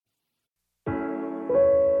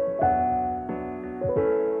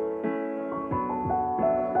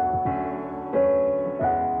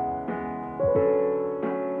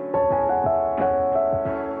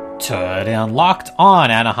Today on Locked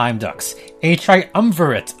On Anaheim Ducks, a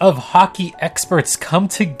triumvirate of hockey experts come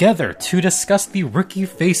together to discuss the rookie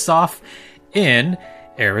face-off in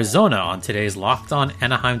Arizona on today's Locked On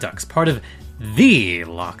Anaheim Ducks, part of the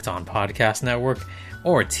Locked On Podcast Network,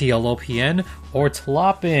 or TLOPN, or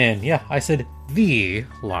TLOPN. Yeah, I said the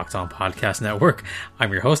Locked On Podcast Network.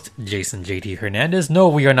 I'm your host, Jason JT Hernandez. No,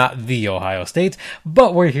 we are not the Ohio State,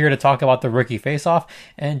 but we're here to talk about the rookie face-off.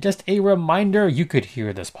 And just a reminder, you could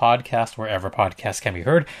hear this podcast wherever podcasts can be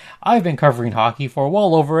heard. I've been covering hockey for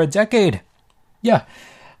well over a decade. Yeah,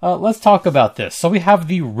 let's talk about this. So we have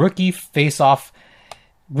the rookie face-off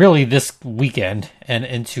really this weekend and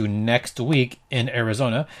into next week in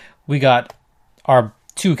Arizona. We got our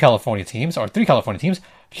three California teams,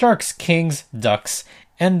 Sharks, Kings, Ducks,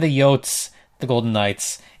 and the Yotes, the Golden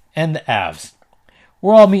Knights, and the Avs.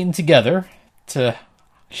 We're all meeting together to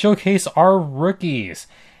showcase our rookies.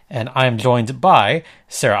 And I'm joined by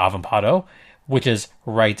Sarah Avampado, which is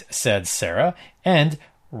Right Said Sarah, and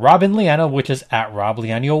Robin Liano, which is at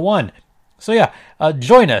RobLiano1. So yeah,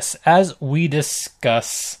 join us as we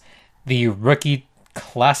discuss the Rookie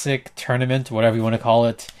Classic Tournament, whatever you want to call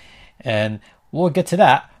it. And we'll get to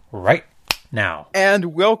that right now.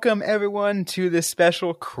 And welcome everyone to this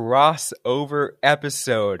special crossover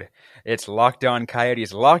episode. It's Locked On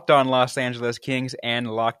Coyotes, Locked On Los Angeles Kings, and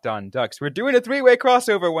Locked On Ducks. We're doing a three-way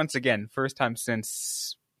crossover once again. First time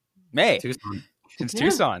since May.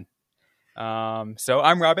 Tucson. So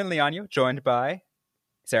I'm Robin Liano, joined by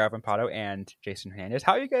Sarah Avampado and Jason Hernandez.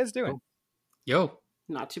 How are you guys doing? Yo.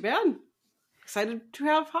 Not too bad. Excited to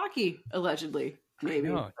have hockey, allegedly. Maybe.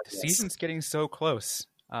 The season's getting so close.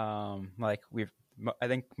 I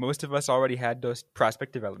think most of us already had those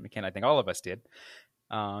prospect development camp. I think all of us did.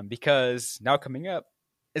 Because now coming up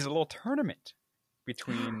is a little tournament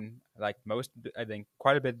between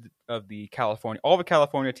quite a bit of all the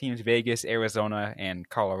California teams, Vegas, Arizona, and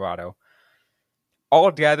Colorado, all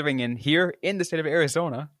gathering in here in the state of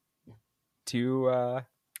Arizona to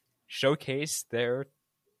showcase their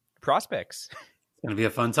prospects. It's going to be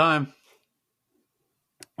a fun time.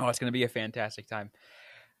 Oh, it's going to be a fantastic time.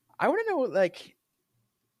 I want to know,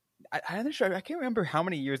 I'm not sure. I can't remember how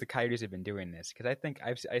many years the Coyotes have been doing this, because I think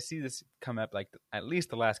I see this come up at least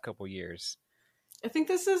the last couple years. I think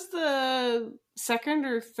this is the second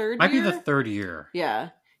or third Might year. be the third year. Yeah.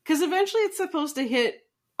 Because eventually it's supposed to hit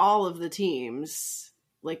all of the teams,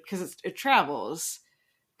 because it travels.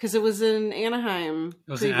 Because it was in Anaheim.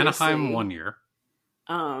 It was in Anaheim 1 year.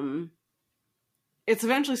 It's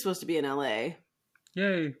eventually supposed to be in LA.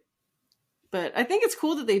 Yay. But I think it's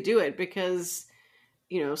cool that they do it because,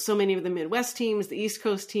 so many of the Midwest teams, the East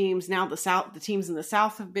Coast teams, now the teams in the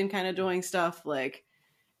South have been kind of doing stuff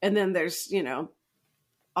and then there's,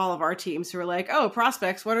 all of our teams who are like, oh,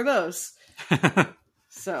 prospects, what are those?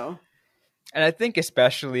 So. And I think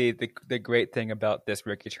especially the great thing about this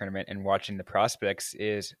rookie tournament and watching the prospects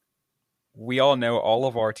is we all know all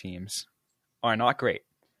of our teams are not great.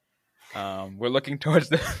 We're looking towards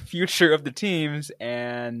the future of the teams,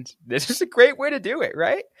 and this is a great way to do it,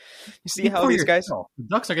 right? You see how these guys... The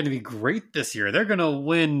Ducks are going to be great this year. They're going to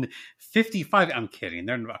win 55... I'm kidding.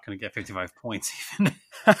 They're not going to get 55 points even.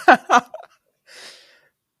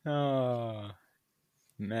 Oh,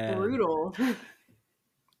 man. Brutal.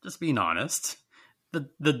 Just being honest.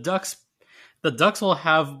 The Ducks will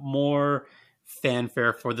have more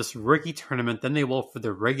fanfare for this rookie tournament than they will for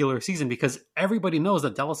the regular season, because everybody knows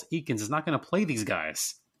that Dallas Eakins is not going to play these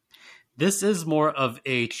guys. This is more of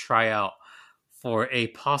a tryout for a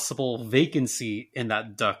possible vacancy in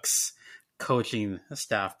that Ducks coaching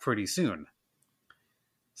staff pretty soon.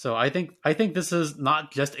 So I think this is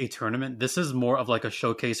not just a tournament. This is more of a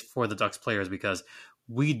showcase for the Ducks players, because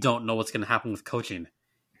we don't know what's going to happen with coaching,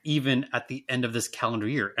 even at the end of this calendar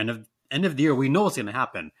year. End of the year, we know what's going to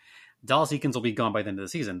happen. Dallas Eakins will be gone by the end of the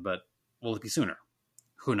season, but will it be sooner?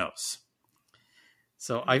 Who knows?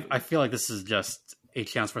 So I feel like this is just a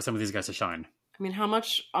chance for some of these guys to shine. I mean, how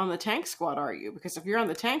much on the tank squad are you? Because if you're on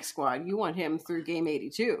the tank squad, you want him through game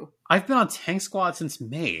 82. I've been on tank squad since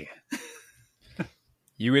May.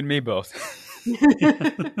 You and me both.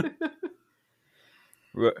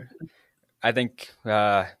 I think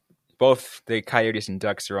both the Coyotes and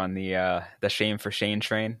Ducks are on the shame for Shane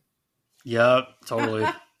train. Yep, totally.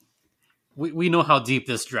 We know how deep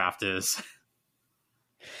this draft is.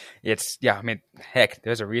 Heck,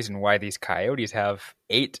 there's a reason why these Coyotes have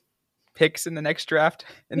 8 picks in the next draft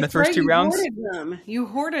in the first 2 rounds. You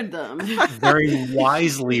hoarded them. Very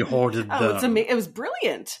wisely hoarded them. It was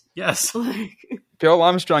brilliant. Yes. Bill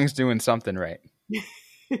Armstrong's doing something right.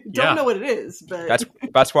 Don't know what it is, but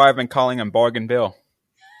that's why I've been calling him Bargain Bill.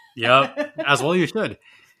 Yep, as well you should.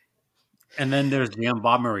 And then there's GM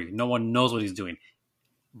Bob Murray. No one knows what he's doing.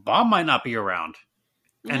 Bob might not be around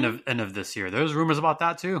end of this year. There's rumors about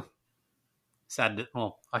that too. Sad.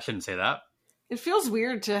 Well, I shouldn't say that. It feels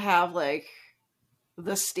weird to have like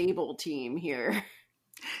the stable team here.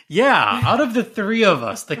 Yeah, out of the three of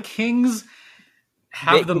us, the Kings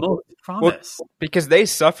have the most promise. Well, because they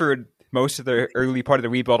suffered most of the early part of the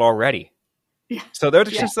rebuild already. Yeah. So they're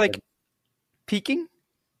just like peaking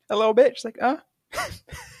a little bit. Just like,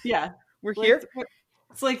 yeah, we're here.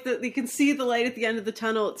 It's like you can see the light at the end of the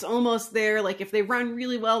tunnel. It's almost there. Like if they run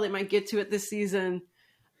really well, they might get to it this season.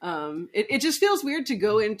 It just feels weird to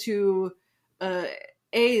go into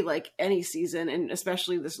like any season, and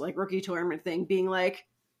especially this like rookie tournament thing, being like,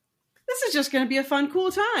 this is just going to be a fun,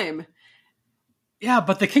 cool time. Yeah,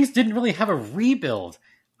 but the Kings didn't really have a rebuild.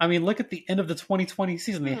 I mean, look at the end of the 2020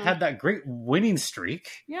 season. They had that great winning streak.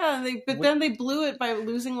 Yeah, then they blew it by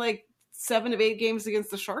losing like 7 of 8 games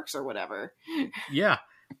against the Sharks or whatever. Yeah,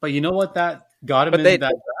 but you know what that got him in that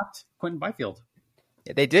draft? Quentin Byfield.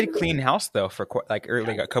 Yeah, they did clean house though for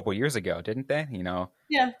a couple years ago, didn't they? You know.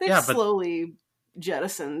 Yeah, they've slowly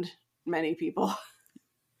jettisoned many people.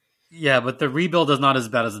 Yeah, but the rebuild is not as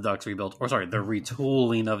bad as the Ducks rebuild. Or sorry, the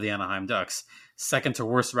retooling of the Anaheim Ducks. Second to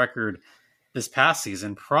worst record this past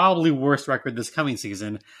season. Probably worst record this coming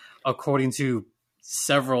season, according to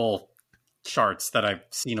several charts that I've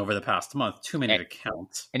seen over the past month. Too many to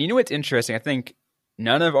count. And you know what's interesting? I think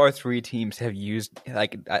none of our three teams have used,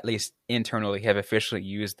 like at least internally, have officially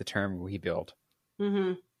used the term rebuild.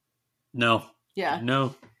 Mm-hmm. No. Yeah.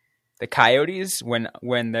 No. The Coyotes, when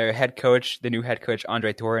their the new head coach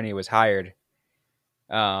Andre Tourigny was hired,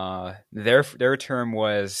 their term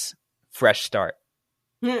was fresh start.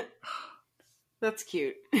 That's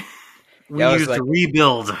cute. We used to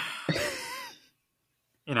rebuild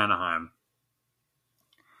in Anaheim.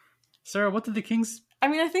 Sarah, what did the Kings? I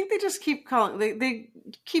mean, I think they just keep calling. They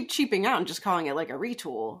keep cheaping out and just calling it like a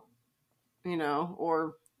retool,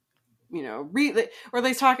 or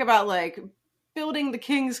they talk about like building the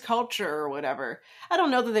Kings culture or whatever. I don't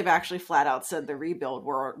know that they've actually flat out said the rebuild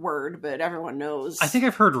word, but everyone knows. I think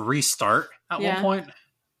I've heard restart at one point.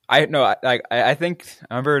 I think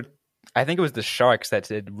it was the Sharks that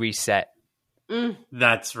did reset.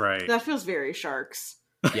 That's right. That feels very Sharks.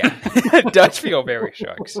 Yeah, it does feel very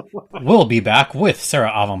Sharks. We'll be back with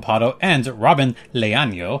Sarah Avampado and Robin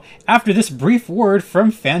Leaño after this brief word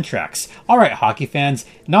from Fantrax. Alright, hockey fans,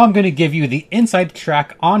 now I'm going to give you the inside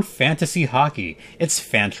track on fantasy hockey. It's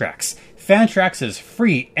Fantrax. Fantrax's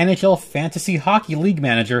free NHL Fantasy Hockey League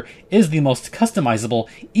Manager is the most customizable,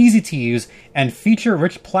 easy-to-use, and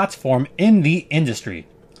feature-rich platform in the industry.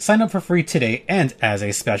 Sign up for free today, and as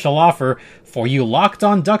a special offer for you Locked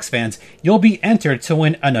On Ducks fans, you'll be entered to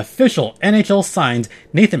win an official NHL-signed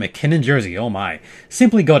Nathan MacKinnon jersey. Oh my.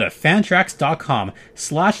 Simply go to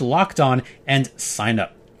fantrax.com/lockedon and sign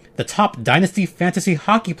up. The top dynasty fantasy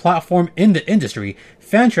hockey platform in the industry,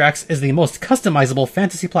 Fantrax is the most customizable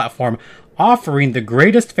fantasy platform offering the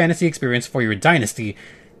greatest fantasy experience for your dynasty,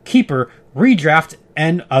 keeper, redraft,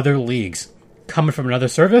 and other leagues. Coming from another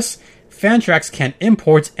service? Fantrax can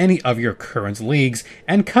import any of your current leagues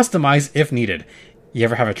and customize if needed. You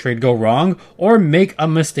ever have a trade go wrong or make a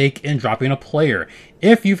mistake in dropping a player?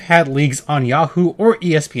 If you've had leagues on Yahoo or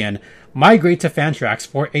ESPN, migrate to Fantrax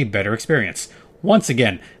for a better experience. Once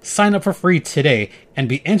again, sign up for free today and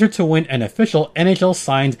be entered to win an official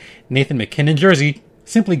NHL-signed Nathan MacKinnon jersey.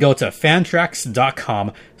 Simply go to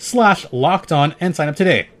fantrax.com/lockedon and sign up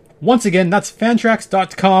today. Once again, that's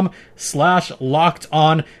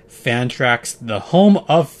fantrax.com/lockedon. Fantrax, the home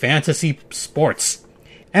of fantasy sports.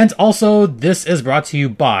 And also, this is brought to you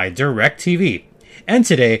by DirecTV. And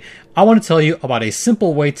today, I want to tell you about a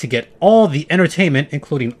simple way to get all the entertainment,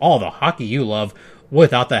 including all the hockey you love,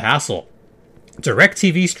 without the hassle.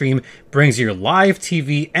 DirecTV Stream brings your live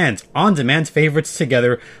TV and on-demand favorites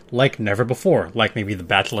together like never before. Like maybe The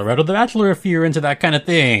Bachelorette or The Bachelor if you're into that kind of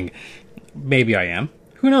thing. Maybe I am.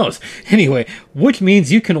 Who knows? Anyway, which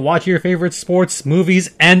means you can watch your favorite sports,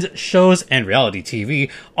 movies, and shows and reality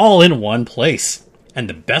TV all in one place. And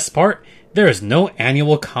the best part? There is no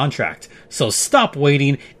annual contract. So stop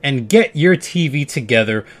waiting and get your TV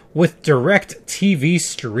together with DirecTV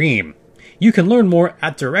Stream. You can learn more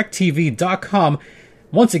at directtv.com.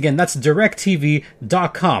 Once again, that's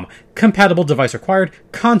directtv.com. Compatible device required.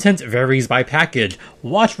 Content varies by package.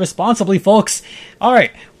 Watch responsibly, folks.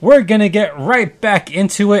 Alright, we're gonna get right back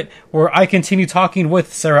into it, where I continue talking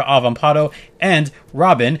with Sarah Avampado and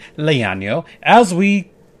Robin Leaño as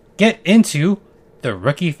we get into the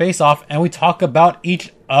rookie face-off and we talk about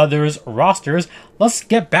each other's rosters. Let's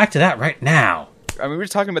get back to that right now. I mean, we're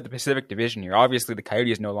just talking about the Pacific Division here. Obviously, the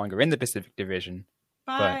Coyotes no longer in the Pacific Division.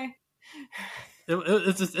 Bye.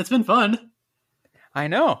 It's been fun. I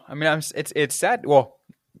know. I mean, it's sad. Well,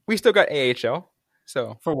 we still got AHL,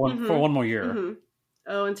 so For one more year. Mhm.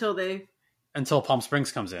 Oh, Until Palm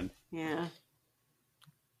Springs comes in. yeah.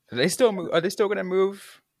 are they still going to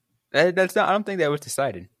move? That's not. I don't think that was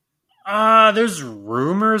decided. There's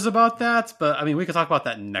rumors about that, but I mean, we could talk about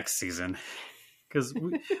that next season because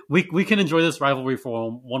we can enjoy this rivalry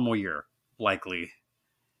for one more year, likely,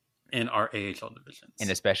 in our AHL divisions. And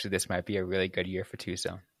especially, this might be a really good year for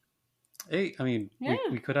Tucson. Hey, I mean, Yeah.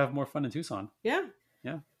 we could have more fun in Tucson. Yeah.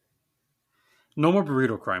 No more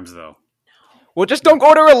burrito crimes, though. Well, just don't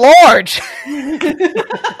go to a large.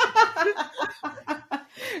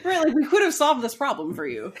 Right, like we could have solved this problem for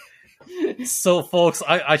you. So, folks,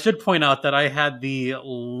 I should point out that I had the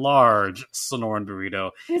large Sonoran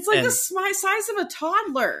burrito. It's like And- the size of a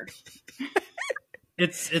toddler.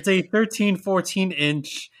 It's a 13,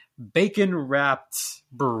 14-inch bacon-wrapped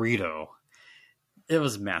burrito. It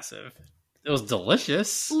was massive. It was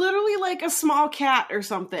delicious. Literally like a small cat or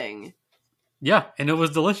something. Yeah, and it was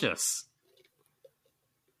delicious.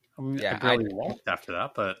 I mean, Yeah, I barely walked after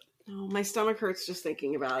that, but... Oh, my stomach hurts just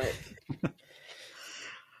thinking about it.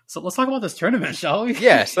 So let's talk about this tournament, shall we?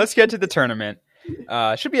 Yes, let's get to the tournament.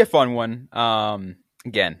 Should be a fun one.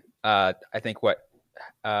 Again, I think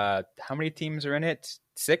how many teams are in it?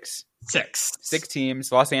 Six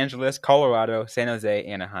teams: Los Angeles, Colorado, San Jose,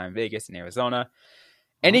 Anaheim, Vegas, and Arizona.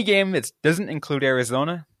 Any game that doesn't include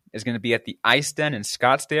Arizona is going to be at the Ice Den in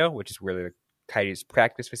Scottsdale, which is where the Coyotes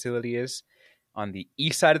practice facility is, on the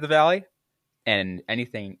east side of the valley. And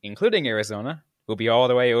anything including Arizona will be all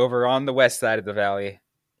the way over on the west side of the valley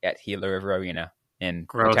at Gila River Arena. And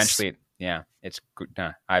Gross. potentially,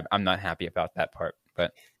 I'm not happy about that part.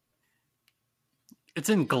 But It's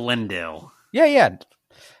in Glendale. yeah.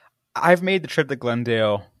 I've made the trip to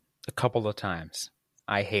Glendale a couple of times.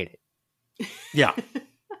 I hate it. Yeah.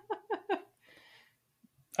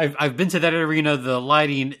 I've been to that arena. The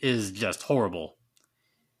lighting is just horrible.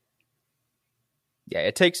 Yeah,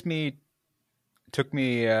 it takes me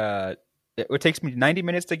 90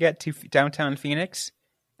 minutes to get to downtown Phoenix.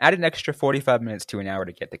 Add an extra 45 minutes to an hour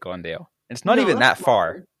to get to Glendale. It's not even that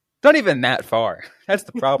far. It's not even that far. That's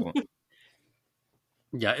the problem.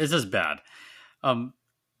 Yeah, it's just bad.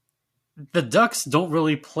 The Ducks don't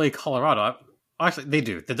really play Colorado. Actually, they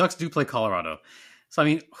do. The Ducks do play Colorado. So, I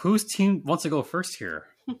mean, whose team wants to go first here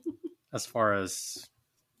as far as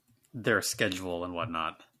their schedule and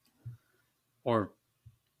whatnot? Or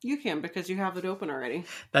You can because you have it open already.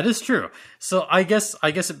 that is true. So I guess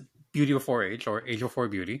beauty before age or age before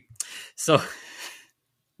beauty. So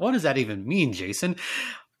what does that even mean, Jason?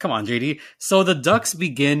 Come on, JD. So the Ducks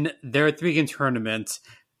begin their 3-game tournament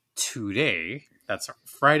today. That's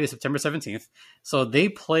Friday, September 17th. So they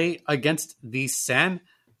play against the San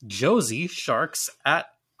Jose Sharks at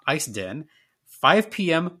Ice Den, 5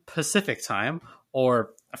 p.m. Pacific time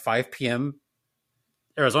or 5 p.m.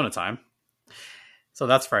 Arizona time. So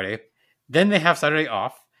that's Friday. Then they have Saturday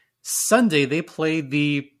off. Sunday, they play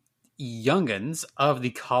the Young'uns of the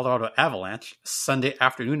Colorado Avalanche Sunday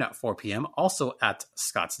afternoon at 4 p.m., also at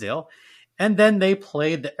Scottsdale. And then they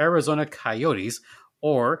play the Arizona Coyotes,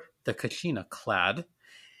 or the Kachina Clad,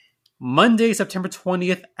 Monday, September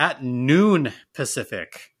 20th at noon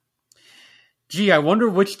Pacific. Gee, I wonder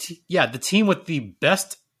which... the team with the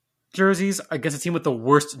best jerseys against the team with the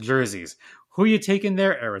worst jerseys. Who are you taking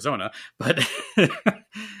there? Arizona. But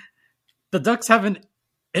the Ducks have an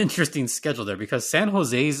interesting schedule there because San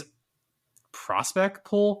Jose's prospect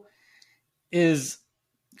pool is...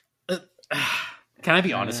 can I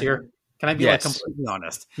be honest here? Can I be completely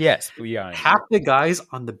honest? Yes, we are. Half the guys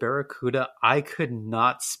on the Barracuda, I could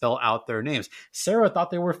not spell out their names. Sarah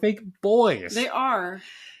thought they were fake boys. They are.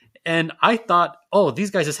 And I thought,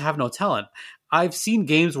 these guys just have no talent. I've seen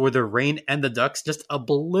games where the Reign and the Ducks just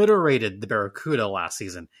obliterated the Barracuda last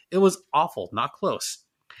season. It was awful, not close.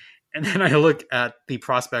 And then I look at the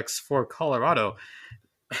prospects for Colorado.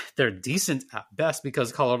 They're decent at best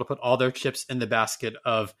because Colorado put all their chips in the basket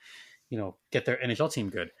of, get their NHL team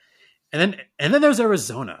good. And then there's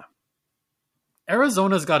Arizona.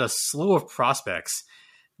 Arizona's got a slew of prospects.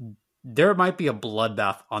 There might be a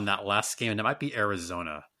bloodbath on that last game, and it might be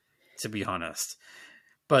Arizona, to be honest.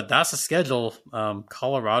 But that's the schedule.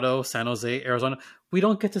 Colorado, San Jose, Arizona. We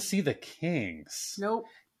don't get to see the Kings. Nope.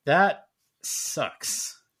 That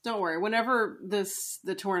sucks. Don't worry. Whenever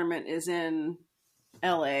the tournament is in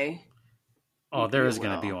LA. Oh, there is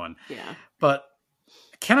going to be one. Yeah. But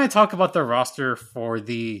can I talk about the roster for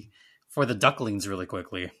the Ducklings really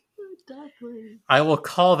quickly? I will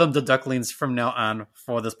call them the Ducklings from now on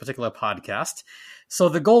for this particular podcast. So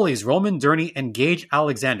the goalies, Roman Durney and Gage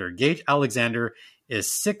Alexander. Gage Alexander is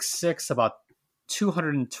 6'6", about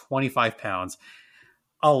 225 pounds.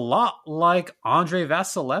 A lot like Andrei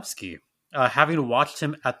Vasilevsky. Having watched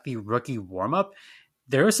him at the rookie warm-up,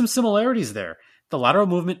 there are some similarities there. The lateral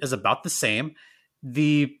movement is about the same.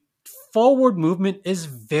 The forward movement is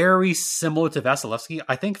very similar to Vasilevsky.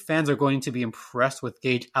 I think fans are going to be impressed with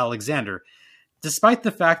Gage Alexander, despite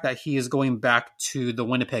the fact that he is going back to the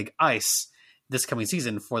Winnipeg Ice this coming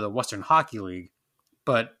season for the Western Hockey League.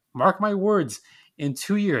 But mark my words, in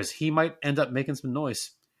 2 years, he might end up making some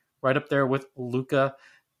noise. Right up there with Luka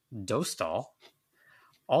Dostal,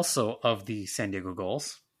 also of the San Diego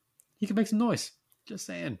Gulls. He can make some noise. Just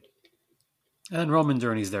saying. And Roman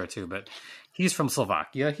Durney's there too, but he's from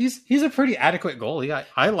Slovakia. He's a pretty adequate goalie.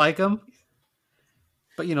 I like him.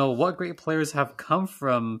 But, what great players have come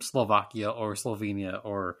from Slovakia or Slovenia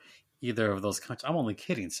or either of those countries? I'm only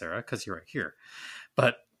kidding, Sarah, because you're right here.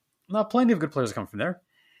 But plenty of good players come from there.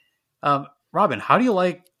 Robin, how do you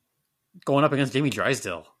like going up against Jamie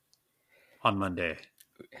Drysdale on Monday?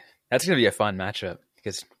 That's going to be a fun matchup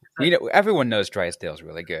because everyone knows Drysdale's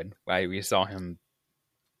really good. We saw him,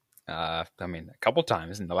 a couple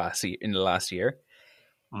times in the last year.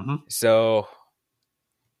 Mm-hmm. So,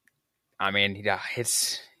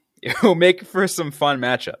 it'll make for some fun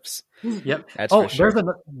matchups. Yep. That's for sure.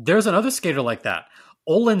 There's another skater like that.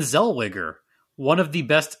 Olin Zellweger, one of the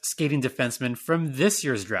best skating defensemen from this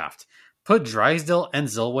year's draft. Put Drysdale and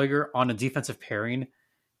Zellweger on a defensive pairing,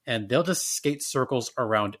 and they'll just skate circles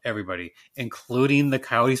around everybody, including the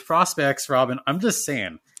Coyotes prospects, Robin. I'm just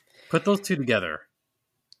saying, put those two together.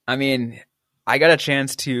 I got a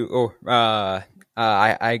chance to, a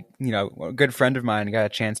good friend of mine got a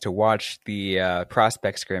chance to watch the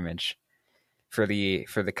prospect scrimmage for the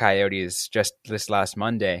Coyotes just this last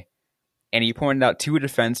Monday. And he pointed out two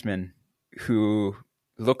defensemen who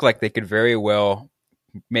look like they could very well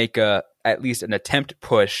make at least an attempt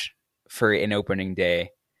push for an opening day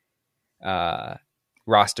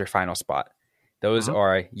roster final spot. Those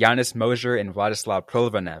are Yanis Mosier and Vladislav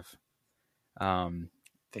Provanev.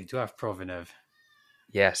 They do have Provanev.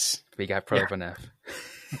 Yes, we got Provanev.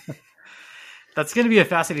 Yeah. That's going to be a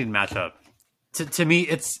fascinating matchup. To me,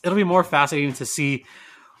 it'll be more fascinating to see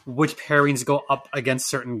which pairings go up against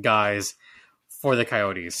certain guys for the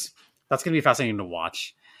Coyotes. That's going to be fascinating to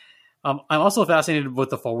watch. I'm also fascinated with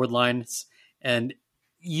the forward lines, and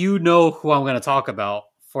you know who I'm going to talk about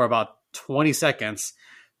for about 20 seconds.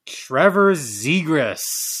 Trevor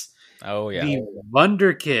Zegras. Oh, yeah. The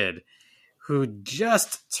Wonder Kid, who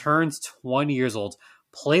just turned 20 years old,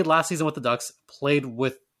 played last season with the Ducks, played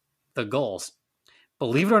with the Gulls.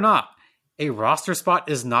 Believe it or not, a roster spot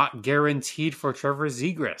is not guaranteed for Trevor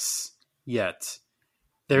Zegras yet.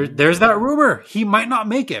 There's that rumor. He might not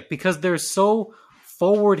make it because they're so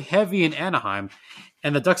forward heavy in Anaheim,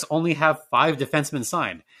 and the Ducks only have 5 defensemen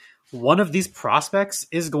signed. One of these prospects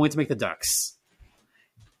is going to make the Ducks.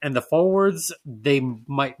 And the forwards, they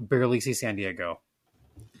might barely see San Diego.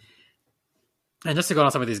 And just to go on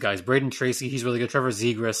some of these guys, Braden Tracy, he's really good. Trevor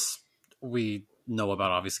Zegras, we know about,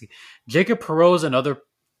 obviously. Jacob Perreault is another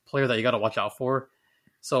player that you got to watch out for.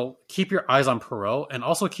 So keep your eyes on Perreault, and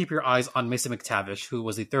also keep your eyes on Mason McTavish, who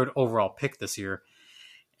was the 3rd overall pick this year.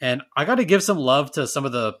 And I got to give some love to some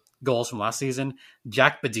of the goals from last season.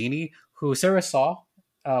 Jack Bedini, who Sarah saw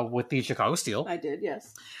with the Chicago Steel. I did,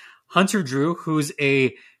 yes. Hunter Drew, who's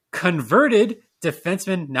a converted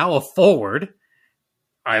defenseman, now a forward.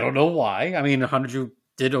 I don't know why. Hunter Drew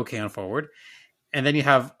did okay on forward. And then you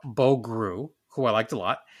have Bo Grew, who I liked a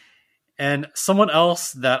lot. And someone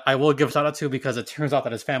else that I will give a shout out to because it turns out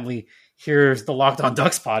that his family hears the Locked On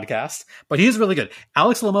Ducks podcast. But he's really good.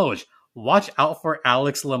 Alex Limoges. Watch out for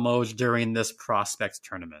Alex Limoges during this prospects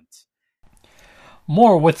tournament.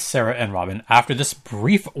 More with Sarah and Robin after this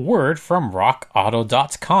brief word from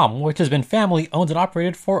RockAuto.com, which has been family owned and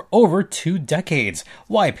operated for over 2 decades.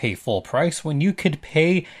 Why pay full price when you could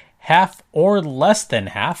pay half or less than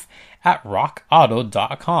half at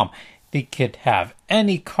RockAuto.com? They could have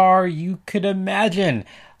any car you could imagine,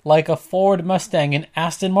 like a Ford Mustang, an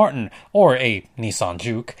Aston Martin, or a Nissan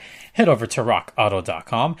Juke. Head over to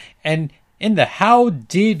RockAuto.com and in the How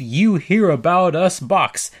Did You Hear About Us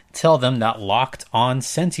box, tell them that Locked On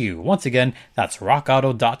sent you. Once again, that's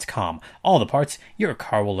RockAuto.com. All the parts your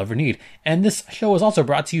car will ever need. And this show is also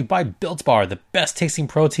brought to you by Built Bar, the best tasting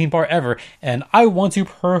protein bar ever. And I want to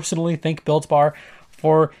personally thank Built Bar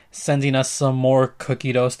for sending us some more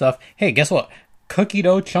cookie dough stuff. Hey, guess what? Cookie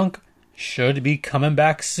dough chunk should be coming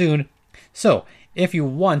back soon. So, if you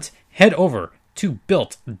want, head over to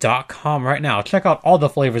Built.com right now. Check out all the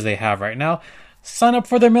flavors they have right now. Sign up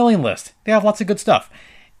for their mailing list. They have lots of good stuff.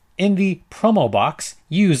 In the promo box,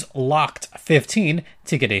 use LOCKED15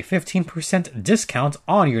 to get a 15% discount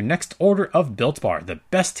on your next order of Built Bar, the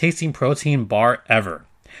best tasting protein bar ever.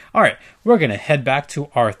 All right, we're going to head back to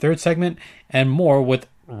our third segment and more with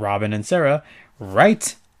Robin and Sarah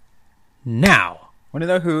right now. Want to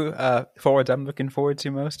know who forwards I'm looking forward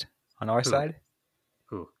to most on our side?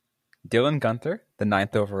 Who? Dylan Gunther, the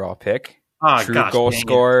 9th overall pick. Oh, True goal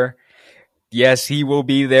scorer. Yes, he will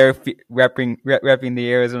be there repping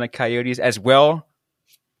the Arizona Coyotes, as well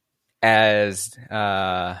as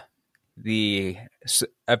the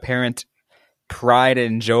apparent pride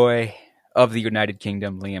and joy of the United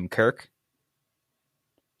Kingdom, Liam Kirk.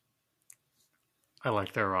 I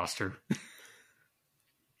like their roster.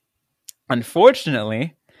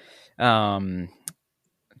 Unfortunately, due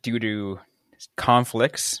to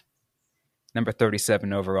conflicts, number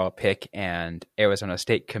 37 overall pick and Arizona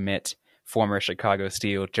State commit, former Chicago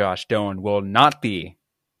Steel Josh Doan will not be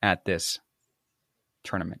at this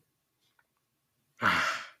tournament.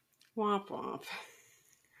 Womp womp.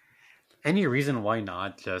 Any reason why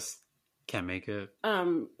not? Just can't make it?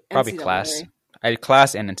 Probably NCAA.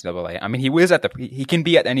 class and NCAA. I mean, he can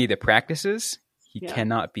be at any of the practices. He Yeah.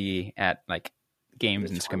 cannot be at like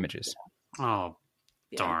games and scrimmages. Oh,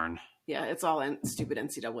 Yeah. darn. Yeah, it's all stupid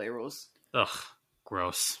NCAA rules. Ugh,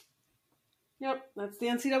 gross. Yep, that's the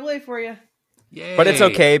NCAA for you. Yay. But it's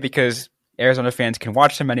okay because Arizona fans can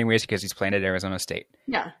watch him anyways because he's playing at Arizona State.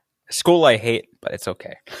 Yeah. School I hate, but it's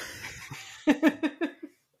okay.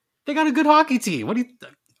 They got a good hockey team. What do you...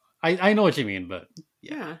 I know what you mean, but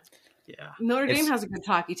Yeah. yeah. Notre Dame It's- has a good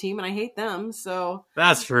hockey team, and I hate them. So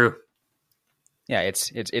That's true. Yeah,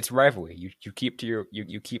 it's rivalry. You keep to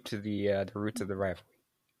the roots of the rivalry.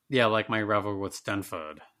 Yeah, like my rivalry with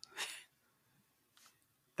Stanford.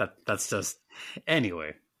 That's just...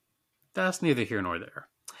 Anyway, that's neither here nor there.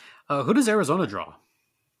 Who does Arizona draw?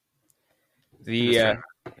 The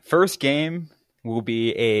first game will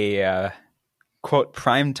be a quote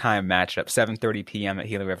primetime matchup, 7:30 p.m. at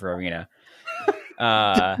Gila River Arena.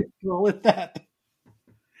 Go with that.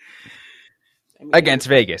 I mean, Against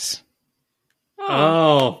Vegas. oh,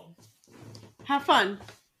 Oh, have fun.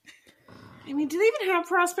 I mean, do they even have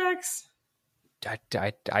prospects? I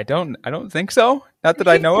don't think so. Not that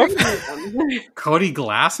I know of. Cody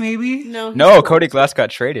Glass, maybe? No. No, Cody Glass got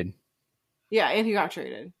traded. Yeah, and he got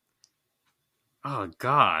traded. Oh,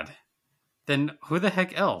 God. Then who the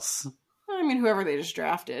heck else? I mean, whoever they just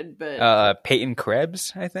drafted, but Peyton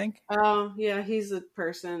Krebs, I think. oh yeah, he's a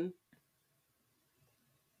person.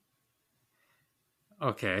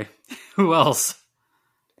 Okay. Who else?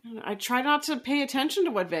 I try not to pay attention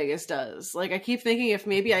to what Vegas does. Like, I keep thinking if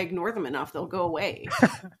maybe I ignore them enough, they'll go away.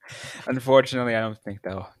 Unfortunately, I don't think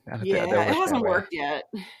they'll. Yeah, they'll work it hasn't that way. worked yet.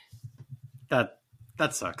 That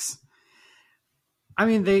sucks. I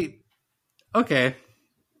mean, okay.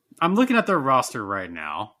 I'm looking at their roster right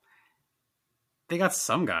now. They got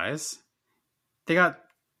some guys. They got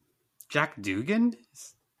Jack Dugan,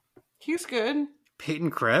 He's good. Peyton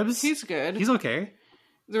Krebs. He's good. He's okay.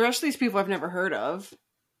 The rest of these people I've never heard of.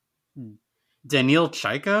 Daniil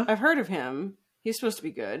Chaika. I've heard of him. He's supposed to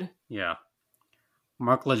be good. Yeah.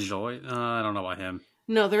 Mark LaJoy. I don't know about him.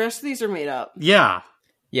 No, the rest of these are made up. Yeah.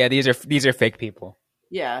 Yeah, these are fake people.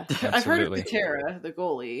 Yeah. I've heard of Absolutely. Patera, the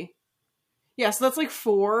goalie. Yeah, so that's like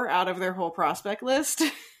 4 out of their whole prospect list.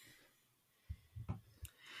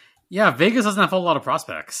 Yeah, Vegas doesn't have a lot of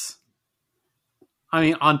prospects. I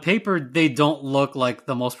mean, on paper, they don't look like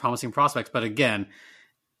the most promising prospects, but again,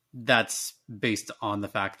 that's based on the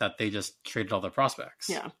fact that they just traded all their prospects.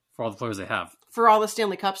 Yeah. For all the players they have. For all the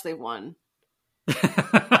Stanley Cups they've won.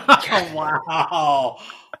 Oh, wow.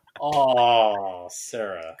 Oh,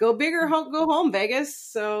 Sarah. Go big or go home, Vegas.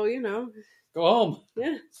 So, Go home.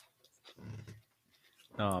 yeah.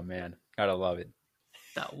 Oh man, gotta love it.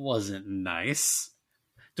 That wasn't nice.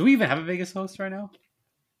 Do we even have a Vegas host right now?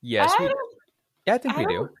 Yes, I think we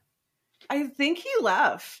do. I think he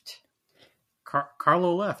left.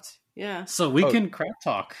 Carlo left. Yeah. So we can crap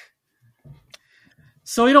talk.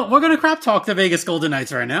 So, we're going to crap talk the Vegas Golden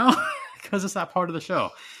Knights right now because it's that part of the show.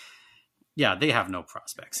 Yeah, they have no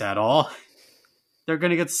prospects at all. They're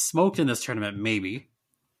going to get smoked in this tournament, maybe.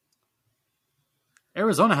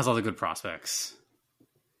 Arizona has all the good prospects.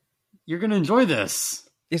 You're going to enjoy this.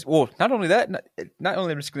 Well, not only that, not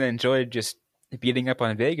only am I just going to enjoy just beating up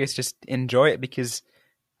on Vegas, just enjoy it because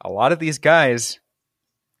a lot of these guys,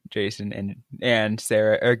 Jason and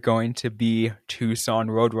Sarah, are going to be Tucson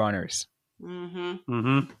Roadrunners. Mm-hmm.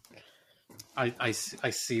 Mm-hmm. I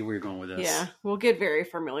see where you're going with this. Yeah. We'll get very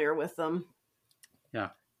familiar with them. Yeah.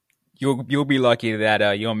 You'll be lucky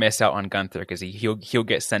that you'll miss out on Gunther because he'll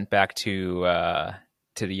get sent back to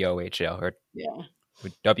the OHL or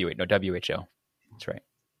WHL. That's right.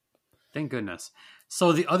 Thank goodness.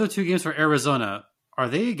 So the other two games for Arizona, are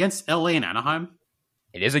they against LA and Anaheim?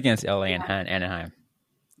 It is against LA and Anaheim.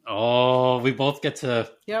 Oh, we both get to.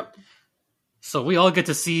 Yep. So we all get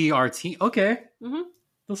to see our team. Okay. Mm-hmm.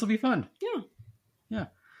 This will be fun. Yeah. Yeah.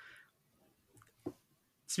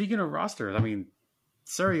 Speaking of rosters, I mean,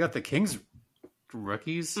 Sarah, you got the Kings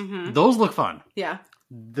rookies. Mm-hmm. Those look fun. Yeah.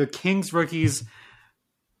 The Kings rookies.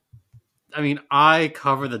 I mean, I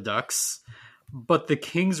cover the Ducks, but the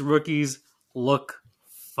Kings rookies look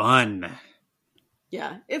fun.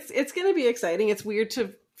 Yeah. It's going to be exciting. It's weird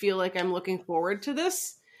to feel like I'm looking forward to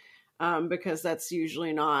this because that's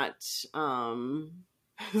usually not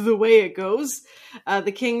the way it goes.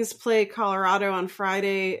 The Kings play Colorado on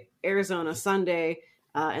Friday, Arizona Sunday,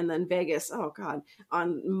 and then Vegas,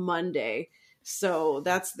 on Monday. So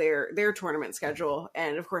that's their tournament schedule.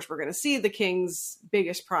 And of course, we're going to see the Kings'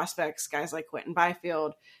 biggest prospects, guys like Quentin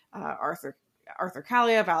Byfield, Arthur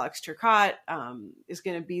Kaliev, Alex Turcotte is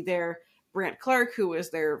going to be there. Brant Clark, who was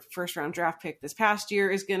their first round draft pick this past year,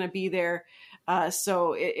 is going to be there.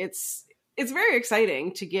 So it's very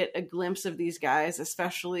exciting to get a glimpse of these guys,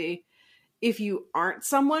 especially if you aren't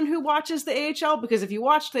someone who watches the AHL, because if you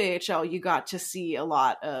watched the AHL, you got to see a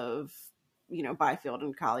lot of, Byfield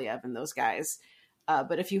and Kaliev and those guys.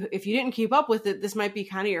 But if you didn't keep up with it, this might be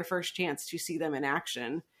kind of your first chance to see them in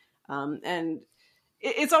action. And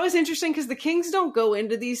it's always interesting because the Kings don't go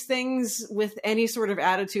into these things with any sort of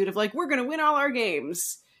attitude of like, we're going to win all our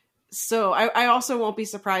games. So I also won't be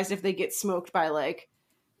surprised if they get smoked by like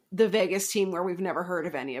the Vegas team where we've never heard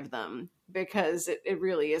of any of them, because it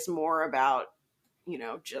really is more about,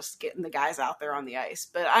 just getting the guys out there on the ice.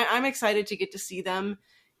 But I'm excited to get to see them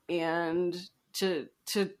and to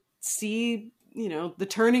see, the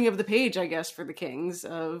turning of the page, I guess, for the Kings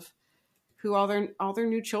of who all their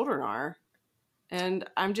new children are. And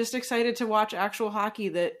I'm just excited to watch actual hockey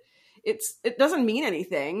that it doesn't mean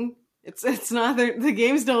anything. It's not the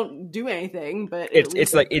games don't do anything, but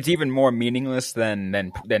it's like it's even more meaningless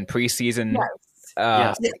than preseason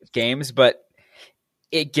games. But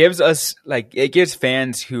it gives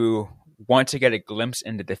fans who want to get a glimpse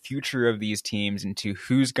into the future of these teams, into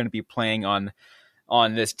who's going to be playing on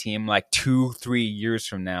this team like 2-3 years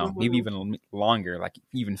from now, maybe even longer, like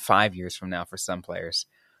even 5 years from now for some players.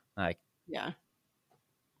 Like, yeah.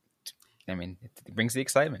 I mean, it brings the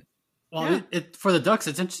excitement. Well, for the Ducks,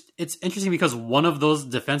 it's interesting because one of those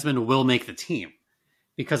defensemen will make the team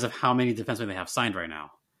because of how many defensemen they have signed right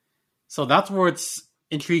now. So that's where it's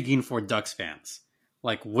intriguing for Ducks fans.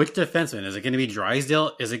 Like, which defenseman? Is it going to be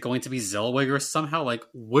Drysdale? Is it going to be Zellweger somehow? Like,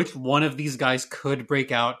 which one of these guys could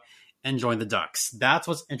break out and join the Ducks? That's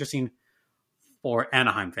what's interesting for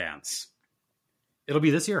Anaheim fans. It'll be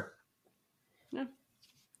this year. Yeah.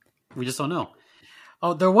 We just don't know.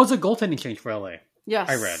 Oh, there was a goaltending change for LA. Yes.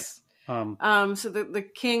 I read. So the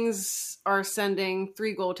Kings are sending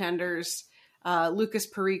 3 goaltenders. Lucas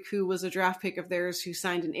Parikh, who was a draft pick of theirs, who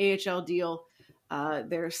signed an AHL deal.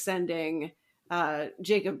 They're sending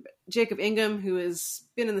Jacob Ingham, who has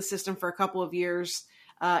been in the system for a couple of years.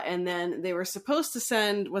 And then they were supposed to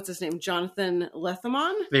send, Jonathan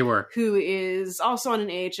Lethamon. They were. Who is also on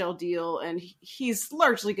an AHL deal, and he's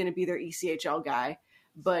largely going to be their ECHL guy.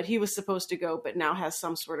 But he was supposed to go, but now has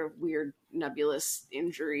some sort of weird nebulous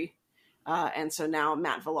injury. And so now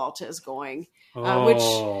Matt Villalta is going,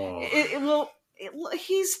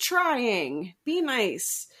 he's trying. Be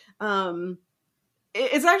nice.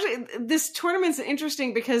 It's actually, this tournament's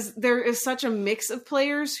interesting because there is such a mix of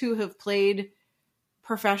players who have played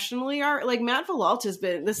professionally. Like Matt Villalta's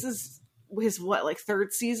this is his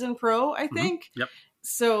third season pro, I think. Mm-hmm. Yep.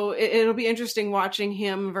 So it'll be interesting watching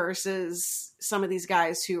him versus some of these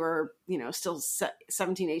guys who are, still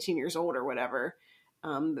 17, 18 years old or whatever.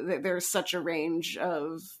 There's such a range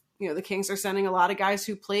of, the Kings are sending a lot of guys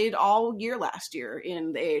who played all year last year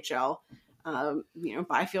in the AHL.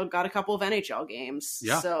 Byfield got a couple of NHL games.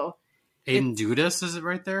 Yeah. So Aiden Dudas, is it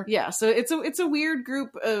right there? Yeah. So it's a weird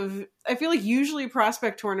group of, I feel like usually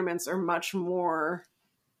prospect tournaments are much more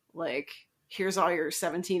like, here's all your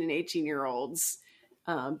 17 and 18 year olds.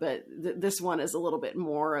 But this one is a little bit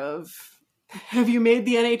more of, have you made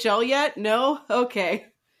the NHL yet? No? Okay.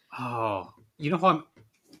 Oh, how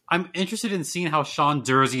I'm interested in seeing how Sean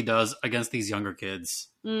Durzi does against these younger kids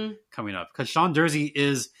coming up. Because Sean Durzi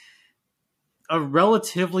is a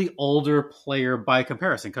relatively older player by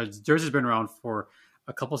comparison. Because Durzi's been around for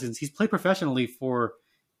a couple seasons. He's played professionally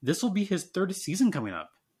this will be his 3rd season coming up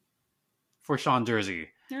for Sean Durzi.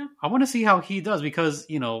 Yeah. I want to see how he does because,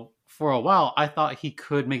 for a while, I thought he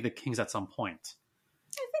could make the Kings at some point.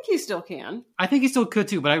 I think he still can. I think he still could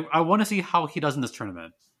too, but I want to see how he does in this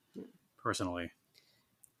tournament, personally.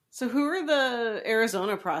 So who are the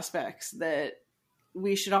Arizona prospects that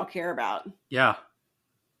we should all care about? Yeah.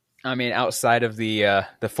 I mean, outside of the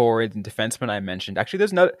forward and defenseman I mentioned, actually,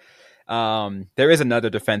 there is another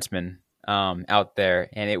defenseman out there,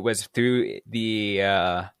 and it was through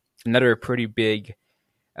the another pretty big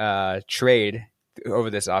trade over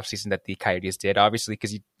this offseason that the Coyotes did. Obviously,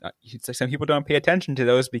 because some people don't pay attention to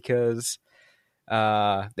those because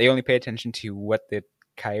they only pay attention to what the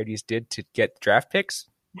Coyotes did to get draft picks,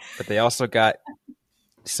 but they also got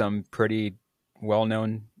some pretty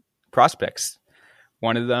well-known prospects.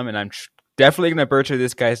 One of them, and I'm definitely going to butcher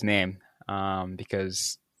this guy's name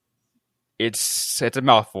because it's a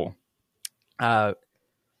mouthful. Vladislav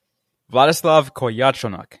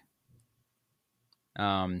Kolyachonok.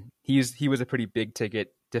 He was a pretty big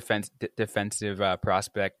ticket defensive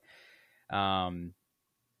prospect. Haven't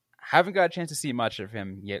got a chance to see much of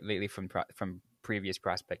him yet lately from previous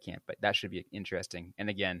prospect camp, but that should be interesting. And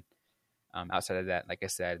again, outside of that, like I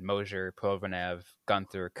said, Mosier, Provanev,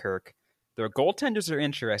 Gunther, Kirk. Their goaltenders are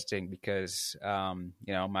interesting because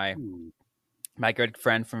my good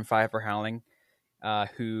friend from Five for Howling,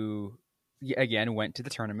 who again went to the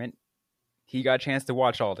tournament, he got a chance to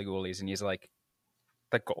watch all the goalies, and he's like,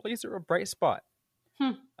 the goalies are a bright spot.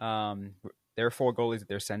 There are 4 goalies that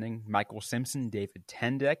they're sending: Michael Simpson, David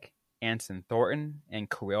Tendek, Anson Thornton, and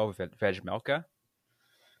Kirill Vejmelka.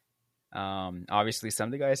 Obviously, some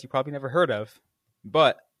of the guys you probably never heard of,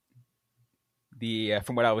 but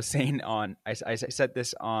from what I was saying I said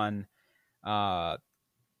this on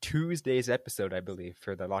Tuesday's episode, I believe,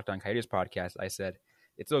 for the Locked On Coyotes podcast. I said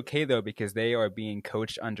it's okay though because they are being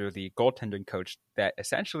coached under the goaltending coach that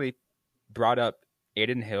essentially brought up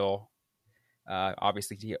Aiden Hill.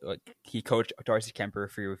 Obviously, he coached Darcy Kemper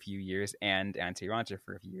for a few years and Ante Raanta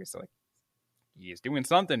for a few years. So he is doing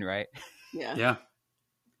something right. Yeah.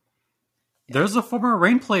 There's a former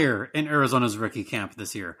Reign player in Arizona's rookie camp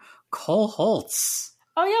this year, Cole Holtz.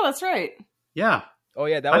 Oh yeah, that's right. Yeah. Oh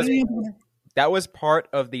yeah, that was part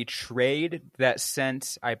of the trade that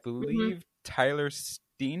sent, I believe, Tyler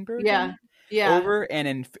Steenbergen over,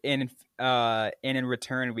 and in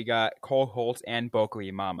return we got Cole Holtz and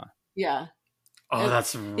Bokri Mama. Yeah. Oh,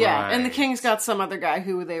 that's right. Yeah, and the Kings got some other guy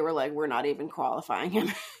who they were like, we're not even qualifying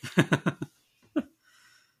him.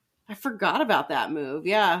 I forgot about that move.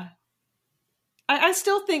 Yeah. I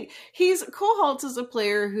still think Cole Holtz is a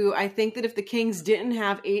player who I think that if the Kings didn't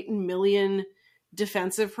have 8 million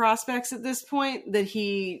defensive prospects at this point, that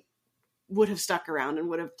he would have stuck around and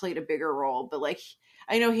would have played a bigger role. But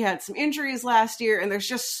I know he had some injuries last year, and there's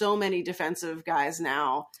just so many defensive guys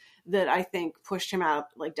now that I think pushed him out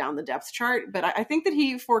down the depth chart. But I think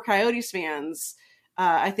that for Coyotes fans,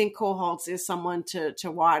 I think Cole Holtz is someone to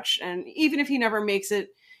watch. And even if he never makes it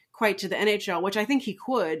quite to the NHL, which I think he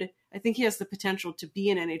could, I think he has the potential to be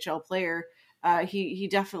an NHL player. He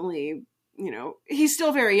definitely, he's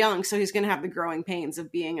still very young, so he's going to have the growing pains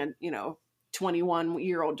of being a,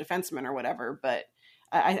 21-year-old defenseman or whatever. But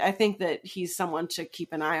I think that he's someone to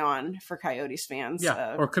keep an eye on for Coyotes fans.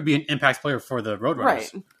 Yeah, or could be an impact player for the Roadrunners.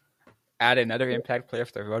 Right. Add another impact player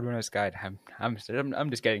for the Roadrunners guide. I'm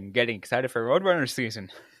just getting excited for Roadrunners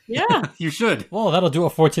season. Yeah. You should. Well, that'll do it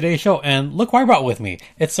for today's show. And look who I brought with me.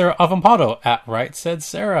 It's Sarah Avampado at Right Said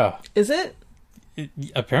Sarah. Is it?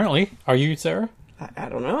 Apparently. Are you Sarah? I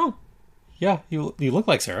don't know. Yeah, you look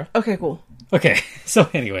like Sarah. Okay, cool. Okay, so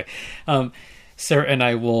anyway, Sarah and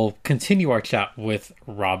I will continue our chat with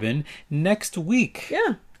Robin next week.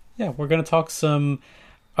 Yeah. Yeah, we're going to talk some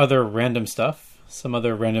other random stuff, some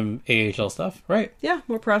other random AHL stuff, right? Yeah,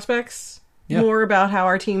 more prospects. Yeah. More about how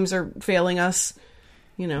our teams are failing us.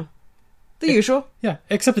 The usual. Yeah,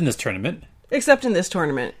 except in this tournament. Except in this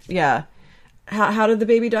tournament, yeah. How did the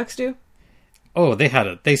baby ducks do? Oh,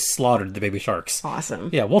 they slaughtered the baby sharks.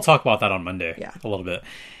 Awesome. Yeah, we'll talk about that on Monday. Yeah. A little bit.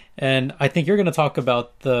 And I think you're going to talk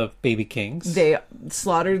about the baby kings. They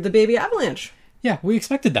slaughtered the baby avalanche. Yeah, we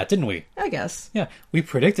expected that, didn't we? I guess. Yeah, we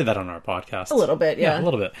predicted that on our podcast. A little bit, yeah. Yeah, a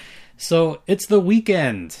little bit. So it's the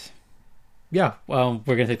weekend. Yeah, well,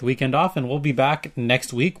 we're going to take the weekend off, and we'll be back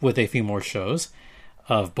next week with a few more shows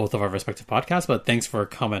of both of our respective podcasts. But thanks for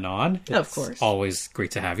coming on. Of course. Always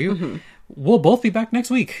great to have you. Mm-hmm. We'll both be back next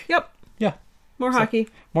week. Yep. Yeah. More hockey.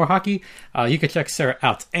 More hockey. You can check Sarah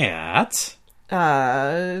out at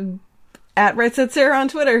Right Said Sarah on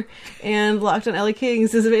Twitter, and Locked on LA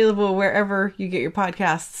Kings is available wherever you get your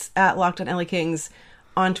podcasts. At Locked on LA Kings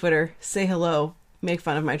on Twitter. Say hello. Make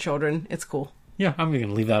fun of my children. It's cool. Yeah, I'm going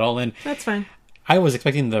to leave that all in. That's fine. I was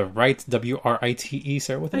expecting the right W-R-I-T-E,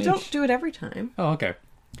 Sarah, with an I H. don't do it every time. Oh, okay.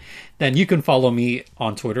 Then you can follow me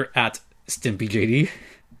on Twitter at StimpyJD.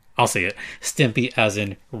 I'll say it. Stimpy as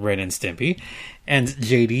in Ren and Stimpy. And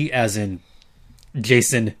JD as in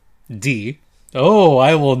Jason D. Oh,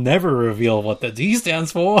 I will never reveal what the D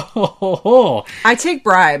stands for. I take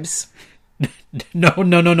bribes. No.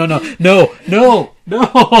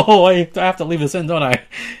 I have to leave this in, don't I?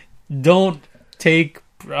 Don't take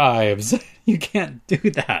bribes. You can't do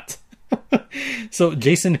that. So,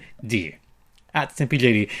 Jason D. At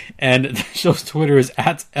StimpyJD. And the show's Twitter is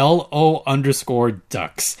at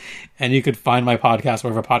LO_Ducks. And you could find my podcast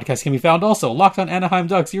wherever podcasts can be found. Also, Locked on Anaheim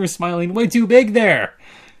Ducks. You were smiling way too big there.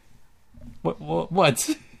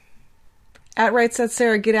 What? At Right Said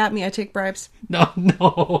Sarah, get at me. I take bribes. No.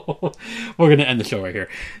 We're going to end the show right here.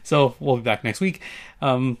 So, we'll be back next week.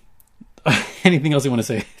 Anything else you want to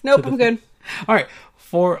say? Nope, I'm good. All right.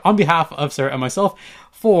 On behalf of Sarah and myself,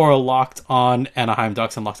 for Locked on Anaheim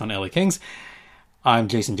Ducks and Locked on LA Kings, I'm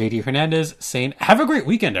Jason JD Hernandez saying, have a great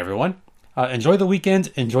weekend, everyone. Enjoy the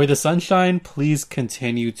weekend. Enjoy the sunshine. Please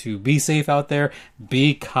continue to be safe out there.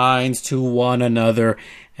 Be kind to one another.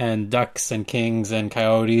 And ducks and kings and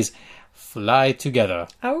coyotes, fly together.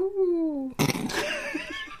 Oh.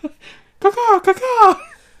 Caw-caw, caw-caw.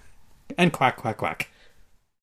 And quack, quack, quack.